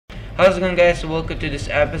How's it going, guys? Welcome to this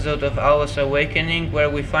episode of ALWA'S Awakening, where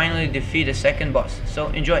we finally defeat the second boss. So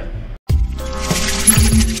enjoy!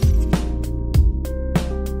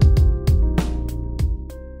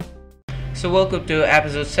 So welcome to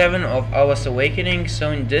episode 7 of ALWA'S Awakening. So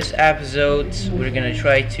in this episode, we're gonna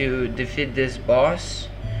try to defeat this boss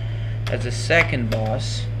as the second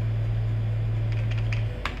boss.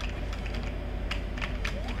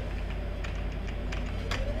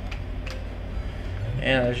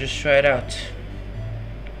 Yeah, let's just try it out.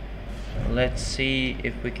 Let's see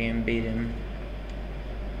if we can beat him.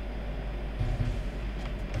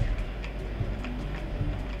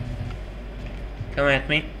 Come at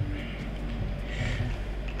me.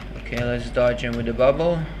 Okay, let's dodge him with the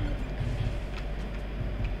bubble.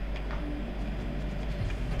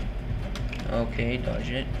 Okay, dodge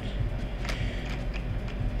it.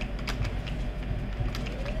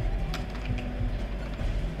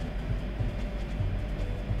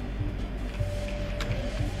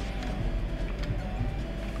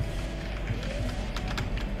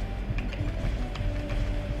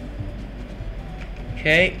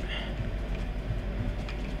 Okay.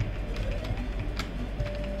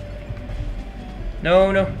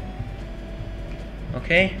 No.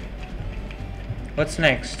 Okay. What's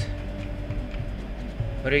next?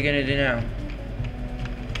 What are you gonna do now?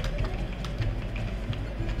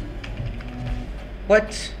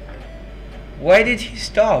 What? Why did he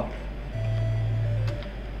stop?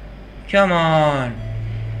 Come on.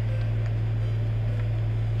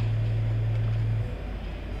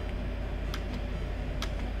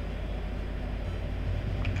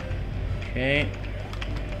 Okay.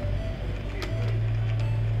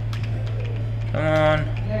 Come on.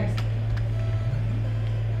 Next.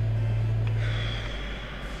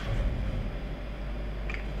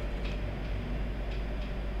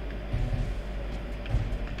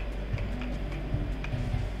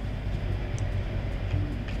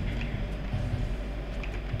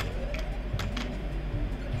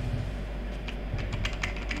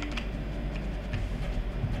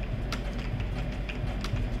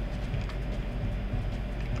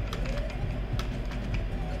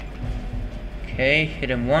 Okay, hit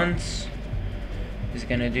him once. He's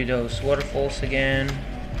gonna do those waterfalls again.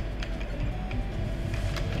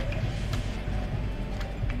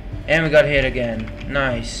 And we got hit again.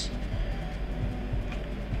 Nice.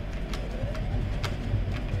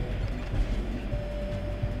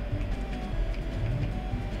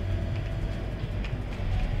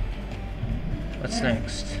 What's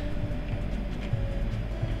next?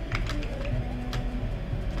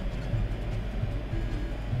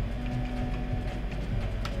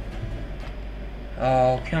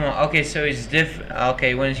 Oh, come on. Okay, so it's different.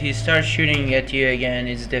 Okay, when he starts shooting at you again,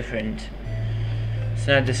 it's different. It's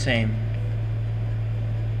not the same.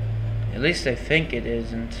 At least I think it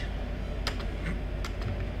isn't.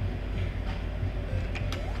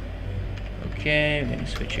 Okay, we're gonna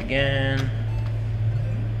switch again.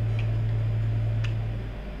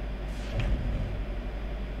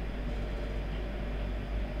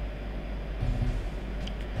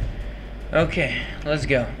 Okay, let's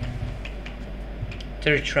go.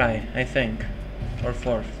 Third try, I think, or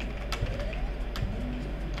fourth.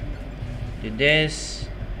 Do this,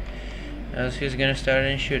 else he's gonna start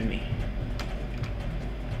and shoot me.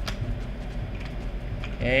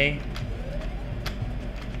 Okay.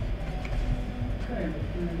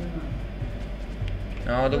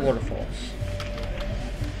 Now the waterfalls.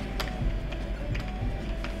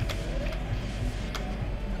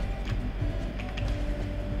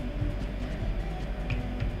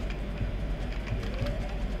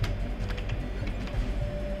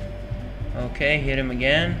 Okay, hit him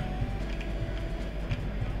again.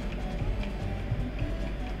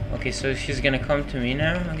 Okay, so she's gonna come to me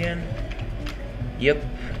now again. Yep,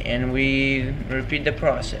 and we repeat the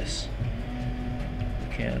process.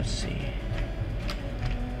 Okay, let's see.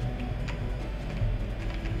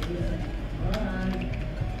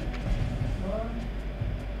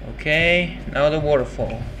 Okay, now the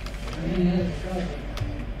waterfall.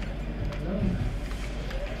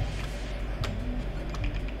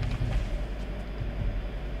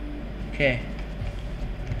 Okay.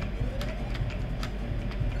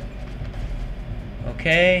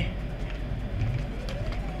 Okay.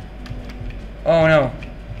 Oh no.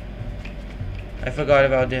 I forgot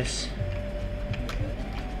about this.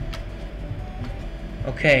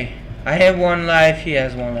 Okay. I have 1 life, he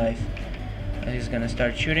has 1 life. He's gonna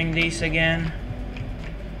start shooting these again.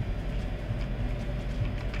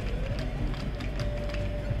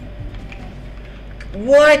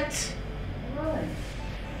 What?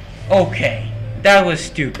 Okay, that was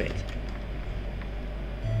stupid.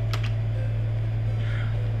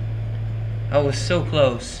 I was so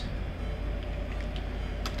close.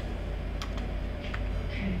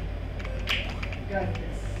 Got this.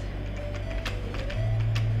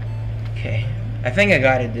 Okay, I think I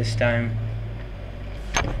got it this time.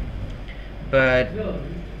 But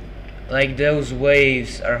like those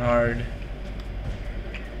waves are hard.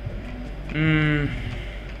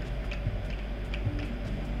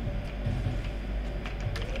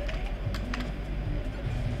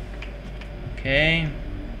 Okay.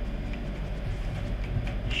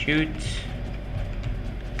 Shoot.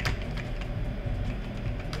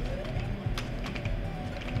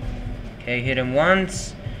 Okay, hit him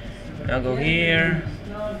once. Now go here.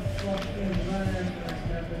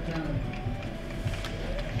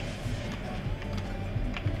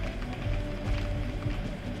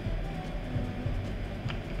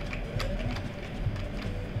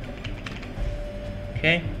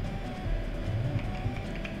 Okay.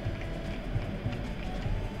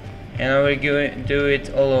 And now we're going to do it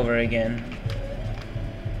all over again.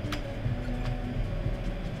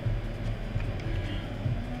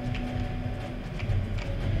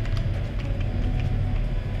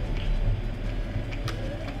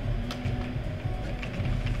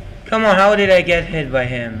 Come on, how did I get hit by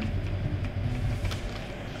him?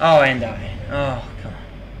 Oh, and die. Oh, come on.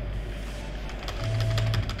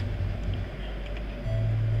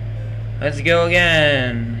 Let's go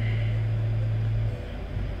again.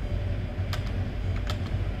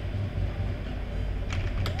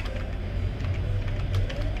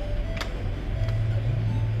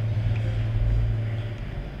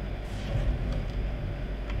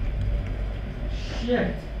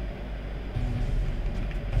 Shit.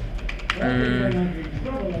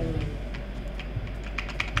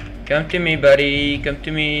 Come to me, buddy. Come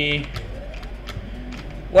to me.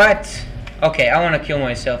 What? Okay, I want to kill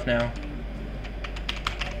myself now.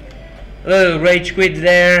 Little rage quit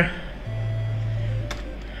there.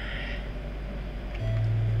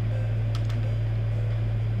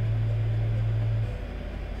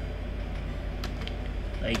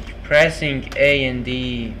 Like pressing A and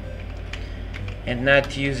D and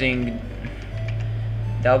not using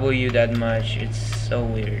W that much, it's so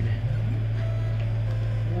weird.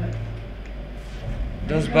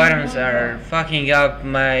 Those buttons are fucking up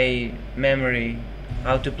my memory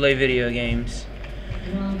how to play video games.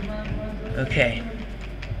 Okay.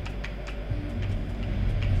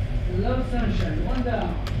 Hello, sunshine. One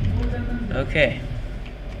down. Okay.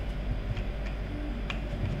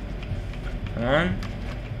 Come on.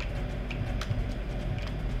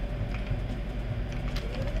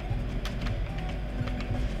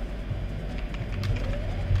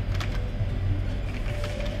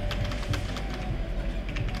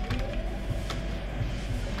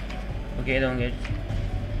 Okay, don't get.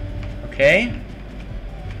 Okay.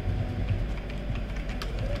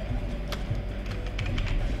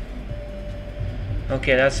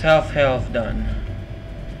 Okay, that's half health done.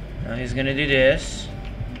 Now he's gonna do this.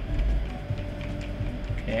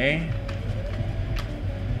 Okay.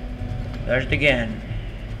 There's it again.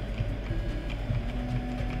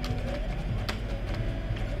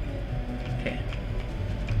 Okay.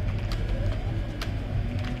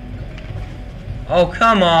 Oh,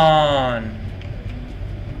 come on!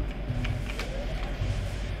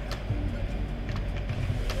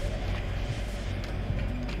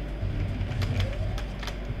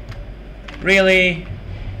 Really?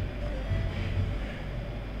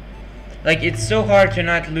 Like, it's so hard to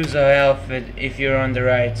not lose a health if you're on the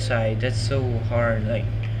right side. That's so hard. Like,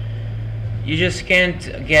 you just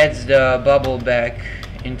can't get the bubble back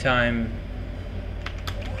in time.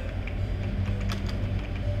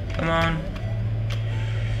 Come on.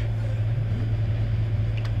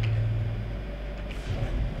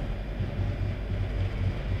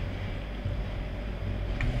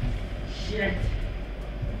 Shit.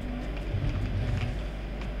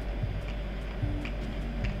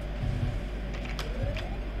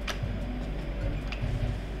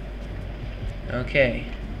 Okay.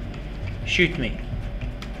 Shoot me.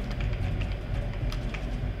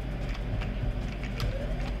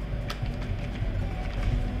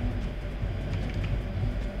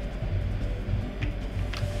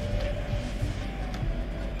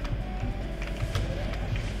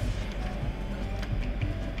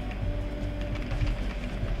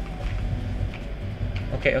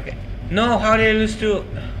 Okay, okay. No, how did I lose to...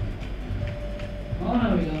 Oh,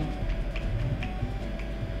 no, we don't.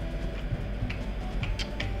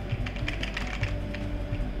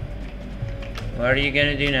 What are you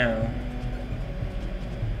gonna do now?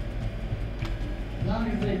 As long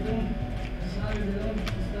as they don't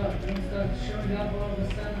start showing up all of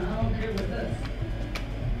a sudden, I'm okay with this.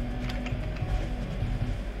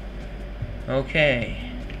 Okay.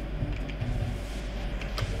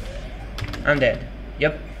 I'm dead.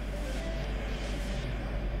 Yep.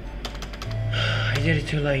 I did it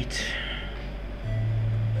too late.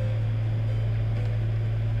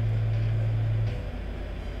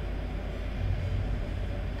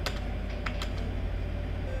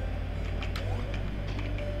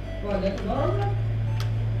 What, that's normal?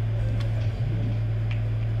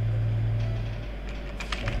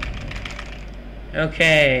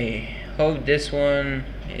 Okay. Hope this one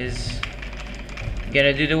is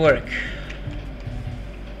gonna do the work.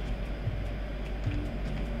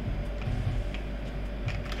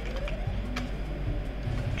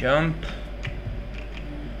 Jump.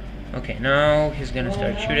 Okay, now he's gonna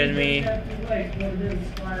start shooting at me.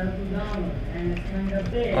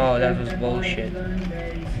 Oh, that was bullshit.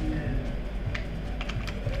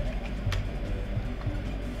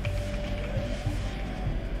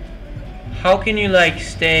 How can you like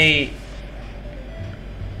stay?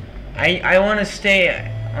 I want to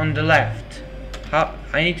stay on the left. How?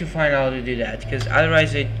 I need to find out how to do that, because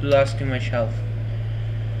otherwise I lost too much health.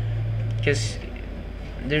 Because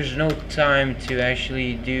there's no time to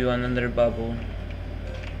actually do another bubble.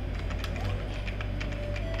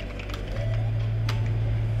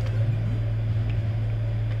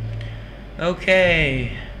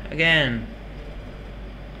 Okay, again.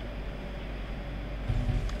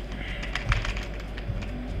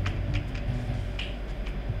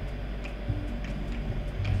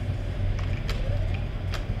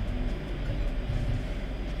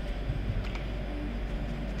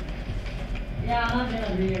 Yeah, I'm not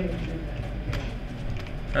gonna be able to do that.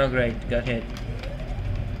 Oh great, got hit.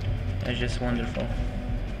 That's just wonderful.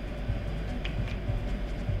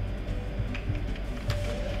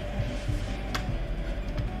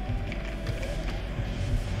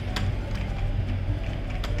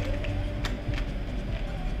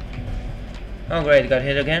 Oh great, got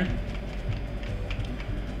hit again.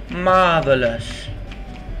 Marvelous.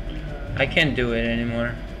 I can't do it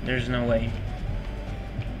anymore. There's no way.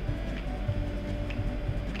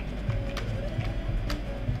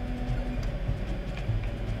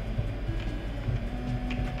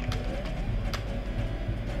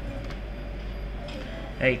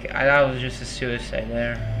 Like, that was just a suicide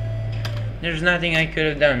there. There's nothing I could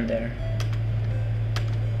have done there.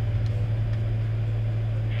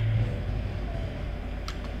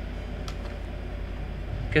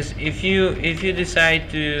 Because if you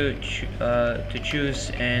decide to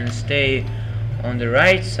choose and stay on the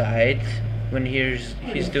right side when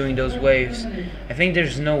he's doing those waves, I think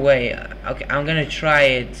there's no way. Okay, I'm gonna try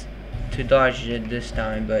it to dodge it this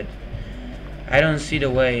time, but I don't see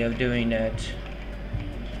the way of doing that.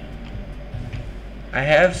 I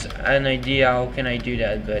have an idea how can I do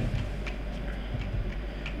that, but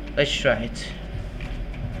let's try it.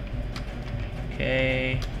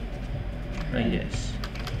 Okay, like this.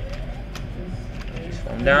 Just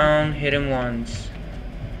fall down, hit him once.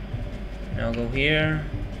 Now go here.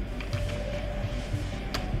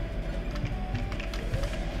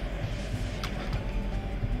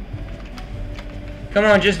 Come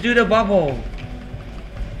on, just do the bubble.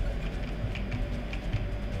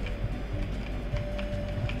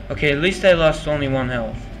 Okay, at least I lost only 1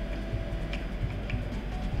 health.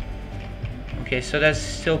 Okay, so that's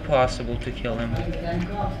still possible to kill him.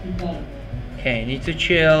 Okay, need to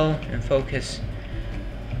chill and focus.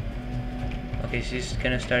 Okay, so he's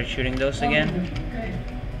gonna start shooting those again.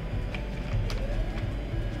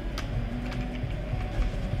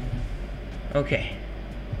 Okay.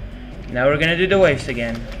 Now we're gonna do the waves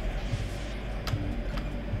again.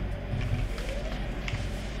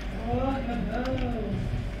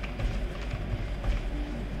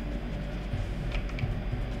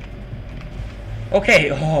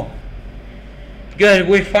 Okay, oh. Good,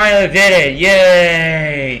 we finally did it.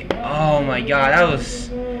 Yay! Oh my god, that was...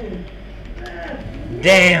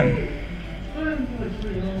 Damn.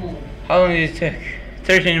 How long did it take?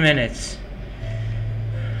 13 minutes.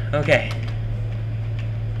 Okay.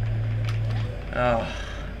 Oh.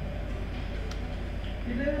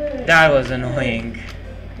 That was annoying.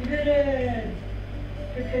 You did it!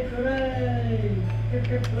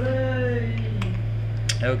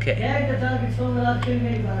 Okay. Yeah, the target's still without killing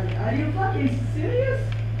anybody. Are you fucking serious?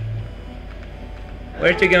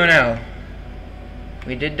 Where to go now?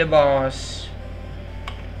 We did the boss.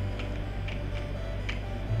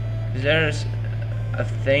 Is there a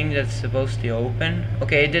thing that's supposed to open?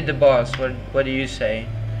 Okay, I did the boss. What do you say?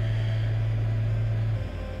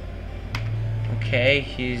 Okay,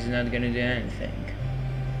 he's not gonna do anything.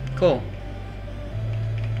 Cool.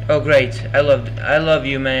 Oh great. I love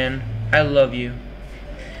you, man. I love you.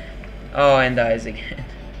 Oh, and dies again.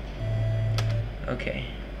 Okay.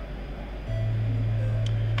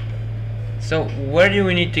 So where do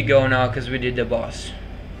we need to go now? Because we did the boss.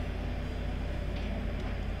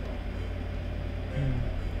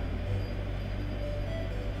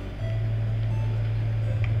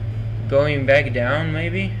 Going back down,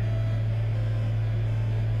 maybe?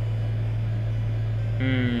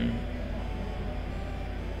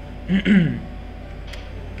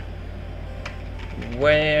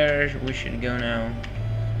 Where we should go now?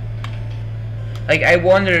 Like, I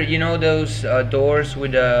wonder, you know those doors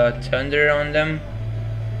with thunder on them?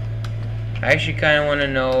 I actually kind of want to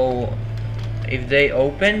know if they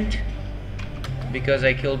opened because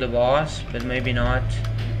I killed the boss, but maybe not.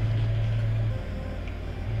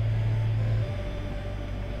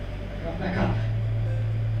 Back up.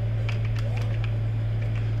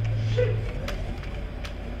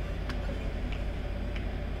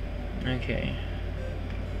 Okay.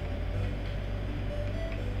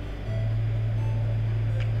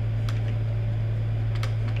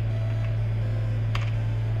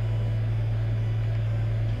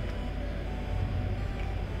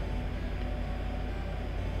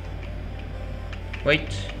 Wait.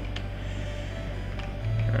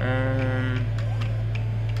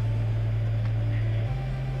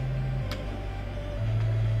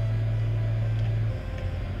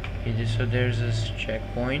 Okay, so there's this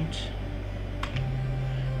checkpoint.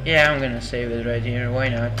 Yeah, I'm gonna save it right here. Why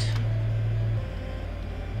not?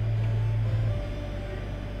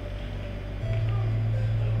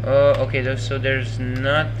 Okay, so there's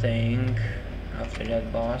nothing after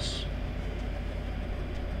that boss.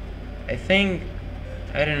 I think,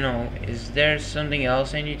 I don't know, is there something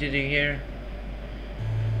else I need to do here?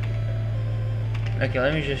 Okay,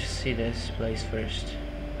 let me just see this place first.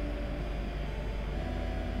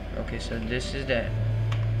 Okay, so this is that.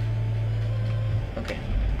 Okay.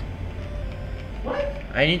 What?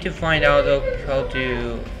 I need to find out how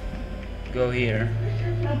to go here.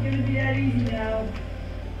 It's not gonna be that easy now.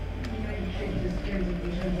 You know, you take this game to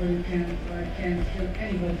the point where you can't kill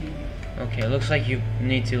anybody. Okay, looks like you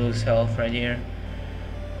need to lose health right here.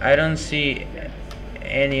 I don't see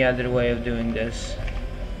any other way of doing this.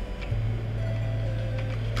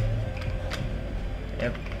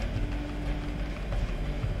 Yep.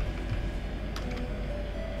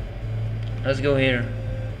 Let's go here.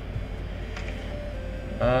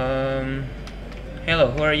 Hello,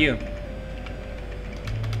 who are you?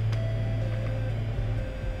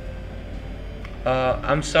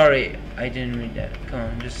 I'm sorry, I didn't read that. Come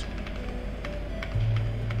on, just...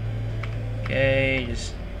 Okay,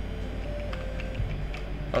 just...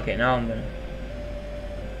 Okay, now I'm gonna...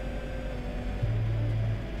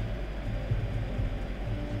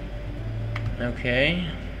 Okay.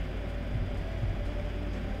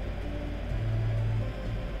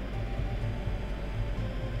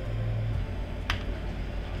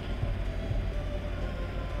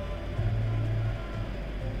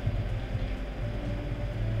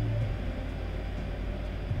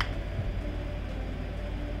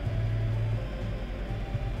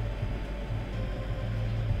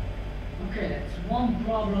 Okay, that's one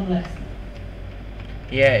problem less.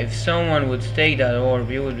 Yeah, if someone would take that orb,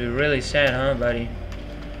 you would be really sad, huh, buddy?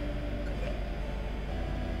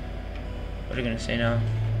 What are you gonna say now?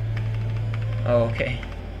 Oh, okay.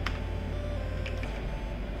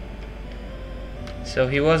 So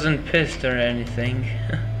he wasn't pissed or anything.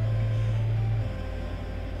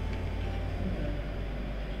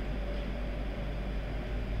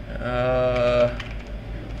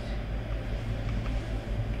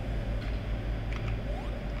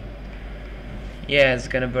 Yeah, it's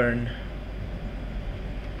gonna burn.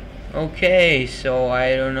 Okay, so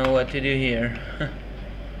I don't know what to do here.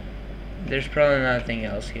 There's probably nothing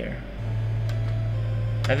else here.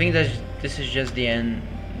 I think this is just the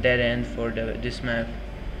dead end for this map.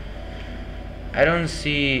 I don't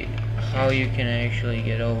see how you can actually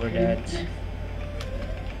get over that.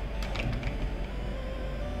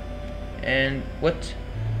 And what?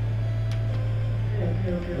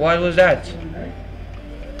 What was that?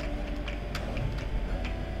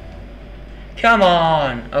 Come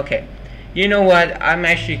on! Okay. You know what? I'm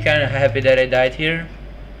actually kind of happy that I died here.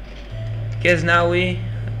 Because now we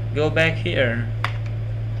go back here.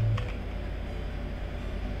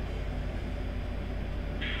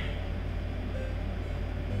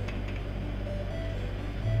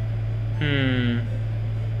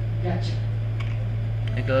 Gotcha.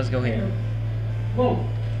 Okay, let's go here. Whoa.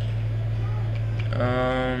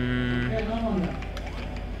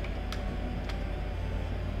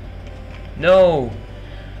 No!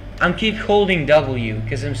 I'm keep holding W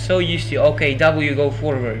because I'm so used to, okay, W, go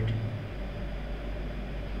forward.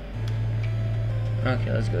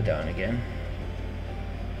 Okay, let's go down again.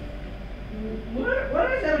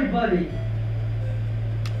 Where is everybody?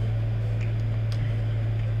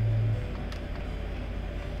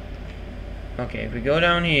 Okay, if we go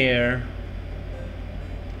down here.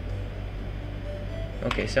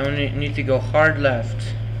 Okay, someone need to go hard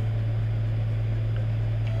left.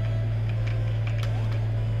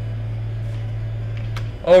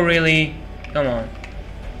 Oh really? Come on.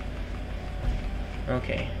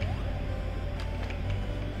 Okay.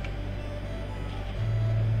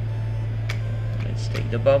 Let's take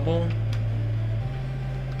the bubble.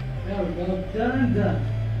 There we go. Done.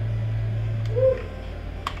 Woo.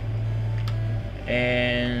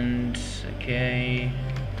 And okay.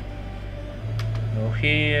 Go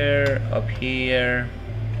here, up here.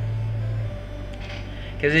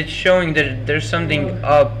 Because it's showing that there's something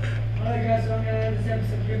up. Alright guys, so I'm gonna end this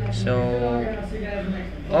episode here now. So, I'll see you guys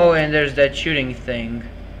next time. oh, and there's that shooting thing.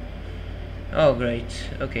 Oh, great.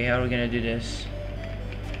 Okay, how are we gonna do this?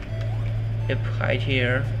 Yep, hide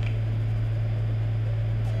here.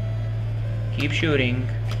 Keep shooting.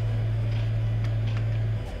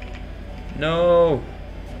 No.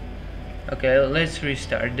 Okay, let's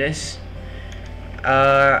restart this.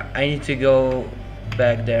 I need to go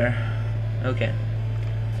back there. Okay.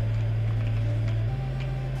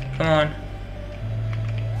 Come on.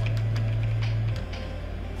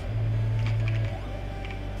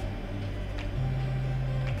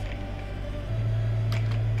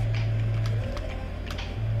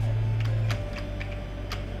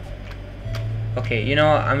 Okay, you know,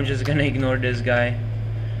 I'm just gonna ignore this guy.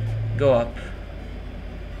 Go up.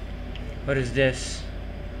 What is this?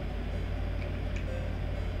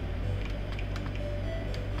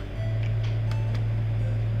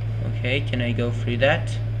 Okay, can I go through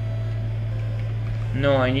that?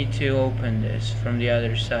 No, I need to open this from the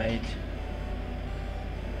other side.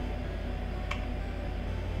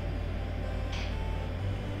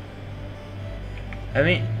 I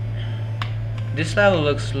mean, this level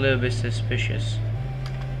looks a little bit suspicious.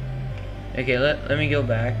 Okay, let me go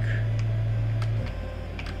back.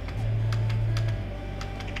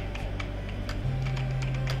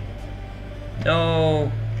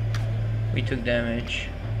 No, we took damage.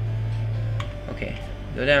 Okay,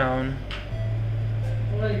 go down.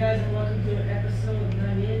 Alright guys, and welcome to episode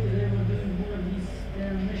 98. Today we're doing more of these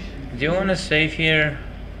damn missions. Do you want to save here?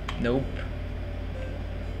 Nope.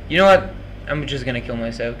 You know what? I'm just gonna kill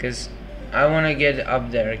myself because I want to get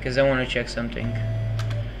up there because I want to check something.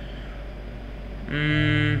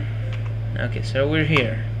 Okay, so we're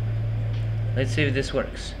here. Let's see if this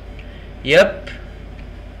works. Yep.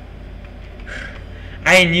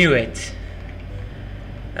 I knew it.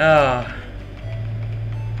 Ah.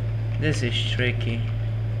 This is tricky.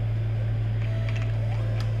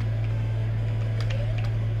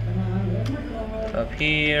 Come on, where's my car? Up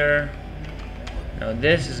here. Now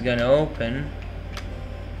this is gonna open.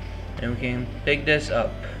 And we can pick this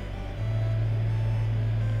up.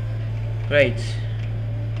 Great.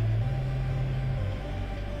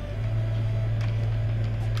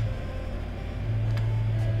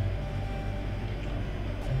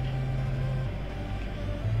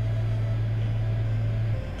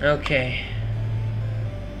 Okay.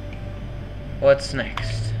 What's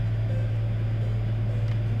next?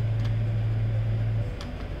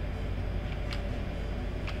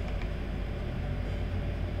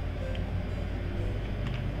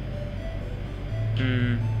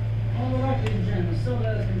 Alright, ladies and gentlemen, so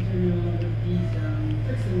let us continue on with these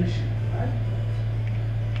fixing missions, right?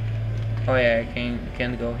 Oh yeah, I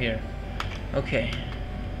can't go here. Okay.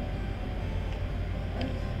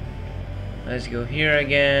 Let's go here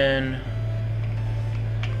again.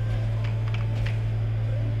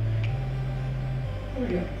 Here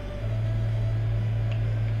we go.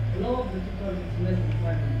 Blow up the 2 targets less than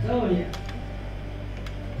 5 minutes. Oh yeah.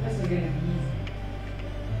 This is gonna be easy.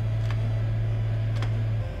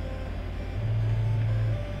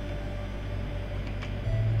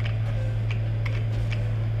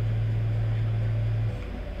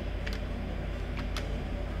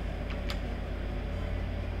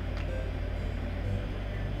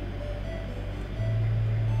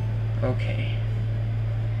 Okay.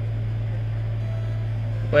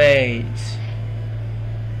 Wait.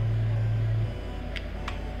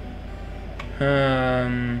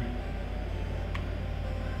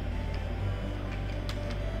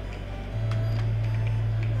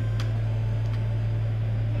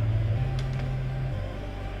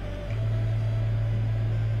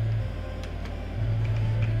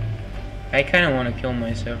 I kind of want to kill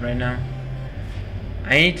myself right now.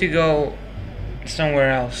 I need to go somewhere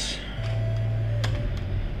else.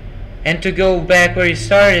 And to go back where you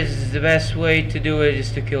started, is the best way to do it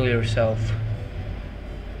is to kill yourself.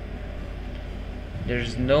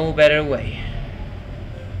 There's no better way.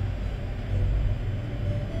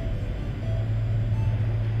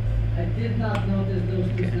 I did not notice those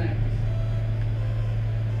two snacks.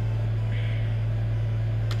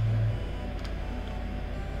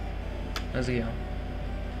 Let's go.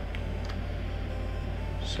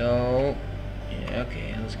 So, yeah,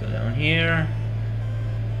 okay, let's go down here.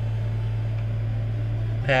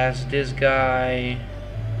 Past this guy.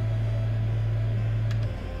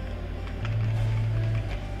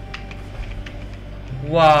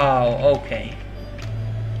 Wow, okay.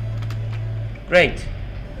 Great.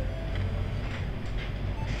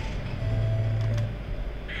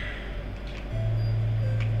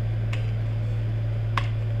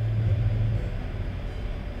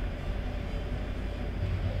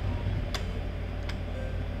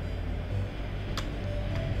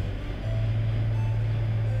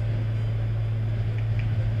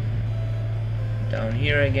 Down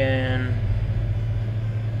here again.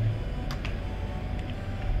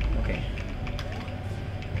 Okay.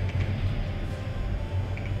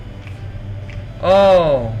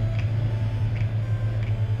 Oh.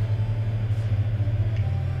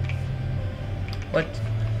 What?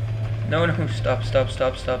 No, no, stop.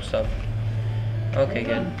 Okay,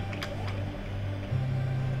 good.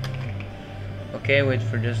 Okay, wait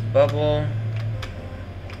for this bubble.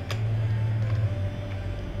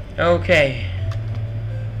 Okay.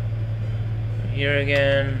 Here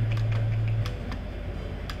again.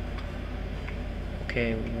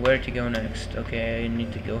 Okay, where to go next? Okay, I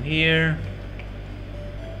need to go here.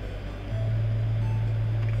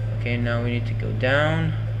 Okay, now we need to go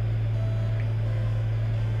down.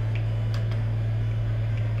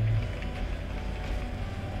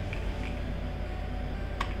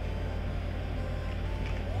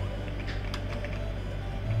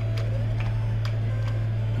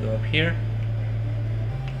 Go up here.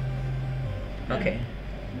 Okay.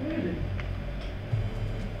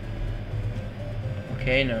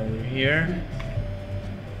 Okay, now we're here.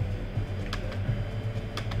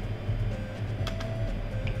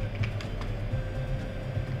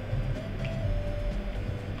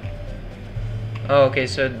 Oh, okay,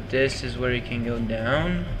 so this is where you can go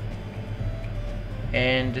down.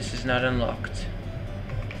 And this is not unlocked.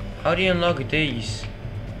 How do you unlock these?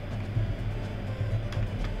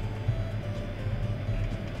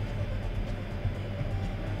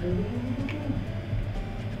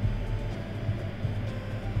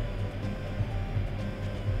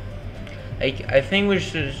 I think we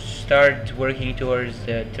should start working towards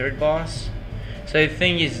the third boss. So I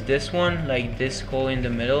think it's this one, like this skull in the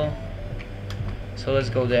middle. So let's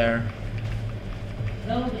go there.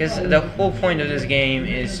 Because the whole point of this game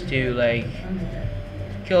is to like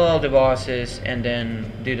kill all the bosses and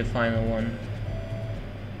then do the final one.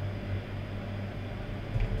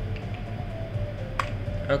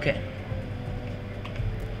 Okay.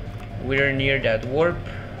 We're near that warp.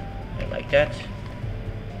 I like that.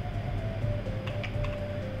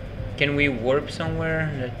 Can we warp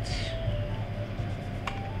somewhere?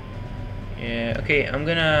 Yeah, okay, I'm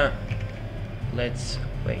gonna... Let's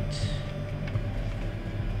wait.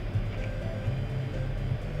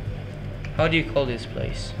 How do you call this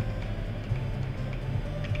place?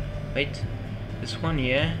 Wait, this one,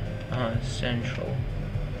 yeah? Central.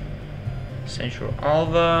 Central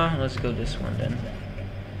Alva. Let's go this one then.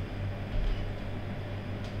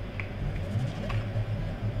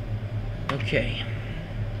 Okay.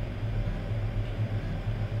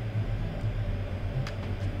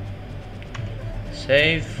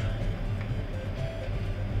 Save.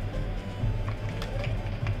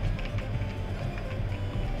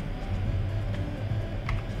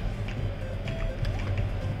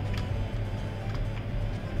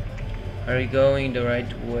 Are we going the right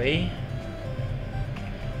way?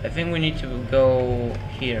 I think we need to go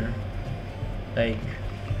here. Like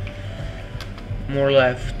more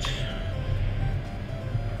left.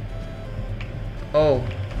 Oh,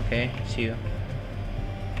 okay, see you.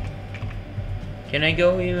 Can I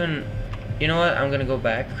go even... You know what? I'm gonna go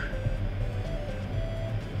back.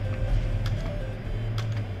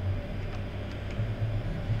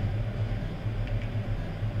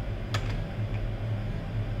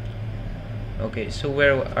 Okay, so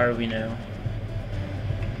where are we now?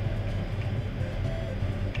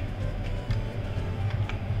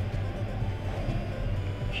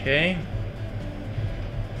 Okay.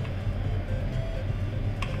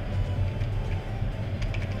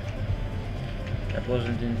 That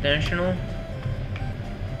wasn't intentional.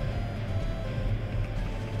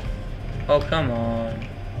 Oh, come on.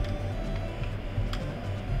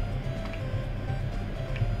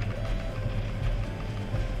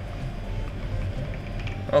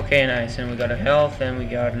 Okay, nice. And we got a health, and we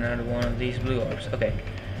got another one of these blue orbs. Okay.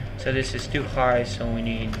 So this is too high, so we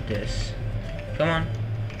need this. Come on.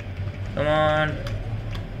 Come on.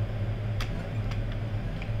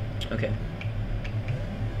 Okay.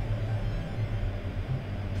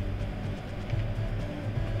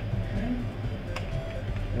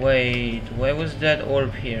 Wait, why was that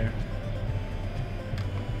orb here?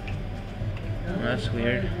 That's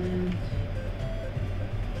weird.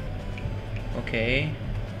 Okay.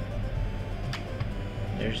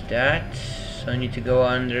 There's that. So I need to go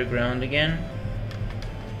underground again,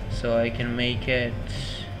 so I can make it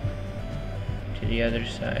to the other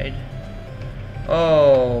side.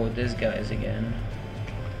 Oh, this guy's again.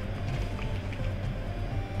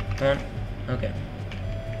 Come on. Okay.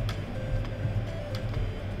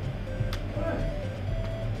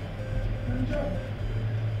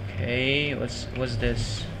 Okay, what's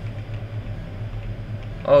this?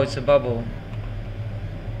 Oh, it's a bubble.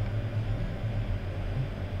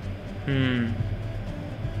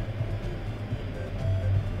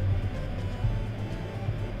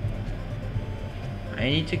 I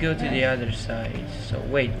need to go to the other side. So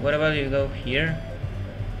wait, what about you go here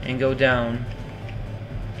and go down?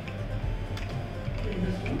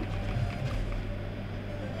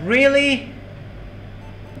 Really?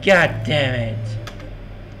 God damn it.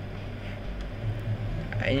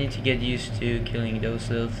 I need to get used to killing those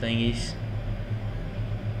little thingies.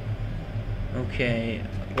 Okay,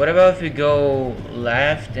 what about if we go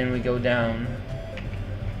left and we go down?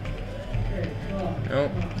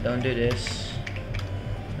 Nope, don't do this.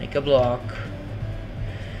 Make a block.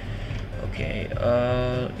 Okay,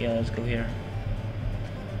 yeah, let's go here.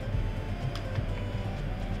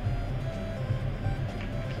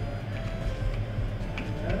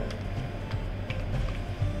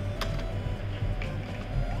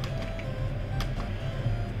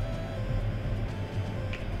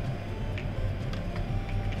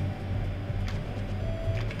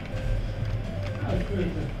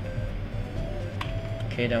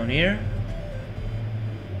 Okay, down here.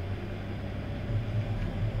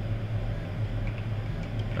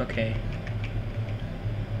 Okay.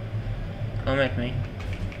 Come at me.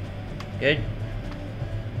 Good.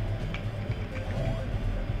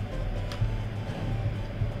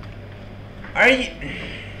 Are you...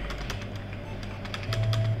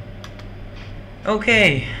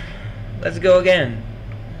 Okay. Let's go again.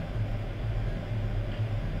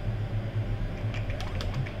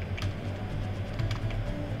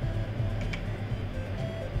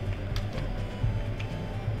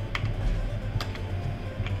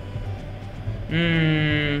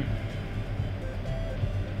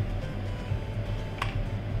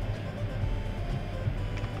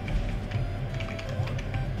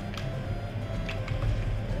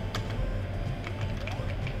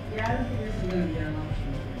 Yeah, I don't think this is going to be an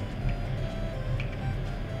option.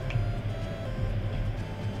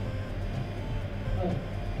 Oh.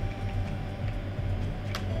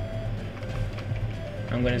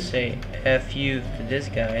 I'm gonna say F you to this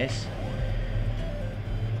guys.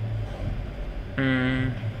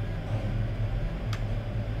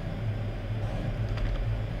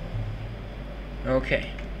 Okay.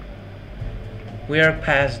 We are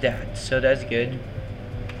past that, so that's good.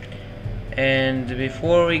 And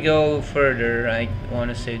before we go further, I want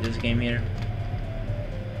to save this game here.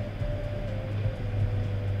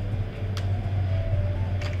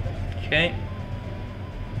 Okay.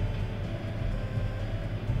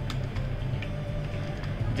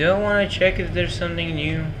 Do I want to check if there's something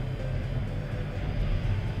new?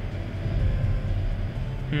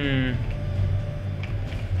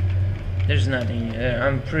 There's nothing new.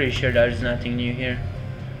 I'm pretty sure there's nothing new here.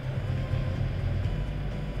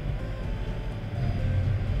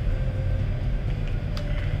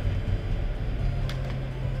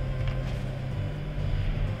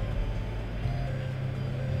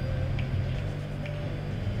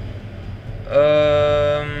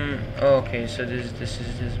 Okay, so this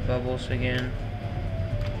is this bubbles again.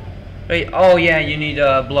 Wait, oh yeah, you need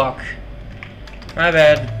a block. My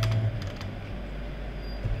bad.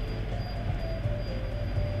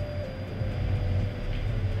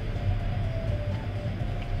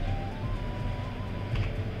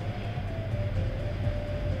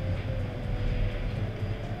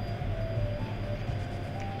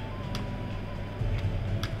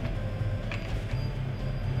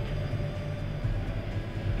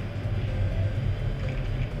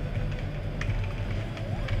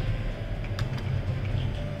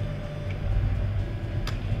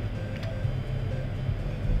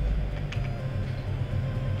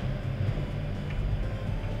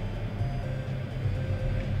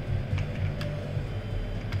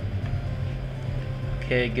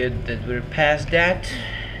 Okay, good that we're past that.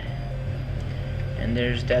 And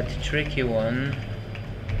there's that tricky one.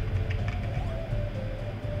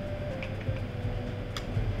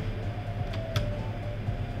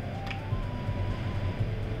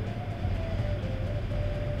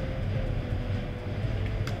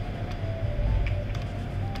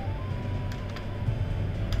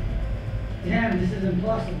 Damn, this is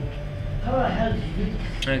impossible. How the hell did you do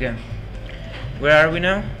this? Okay. Where are we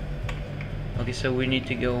now? Okay, so we need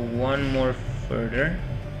to go one more further.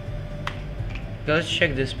 Okay, let's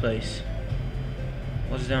check this place.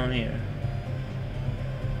 What's down here?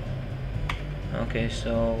 Okay,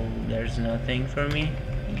 so there's nothing for me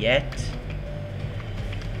yet.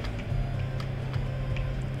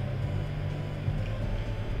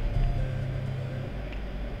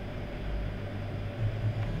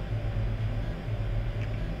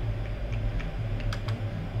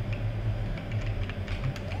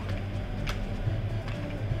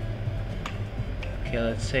 Okay,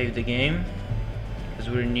 let's save the game because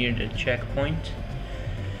we're near the checkpoint.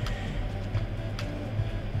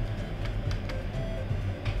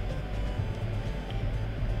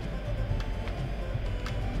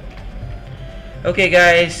 Okay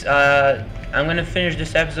guys, I'm gonna finish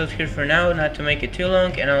this episode here for now, not to make it too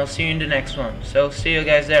long, and I'll see you in the next one. So see you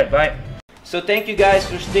guys there, bye. So thank you guys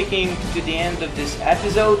for sticking to the end of this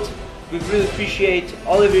episode. We really appreciate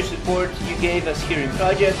all of your support you gave us here in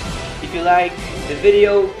Project. If you like the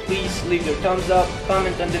video, please leave your thumbs up,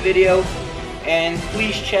 comment on the video, and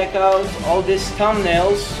please check out all these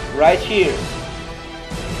thumbnails right here.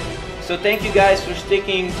 So thank you guys for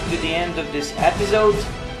sticking to the end of this episode.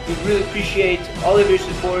 We really appreciate all of your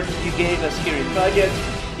support you gave us here in Project.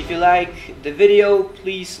 If you like the video,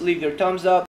 please leave your thumbs up.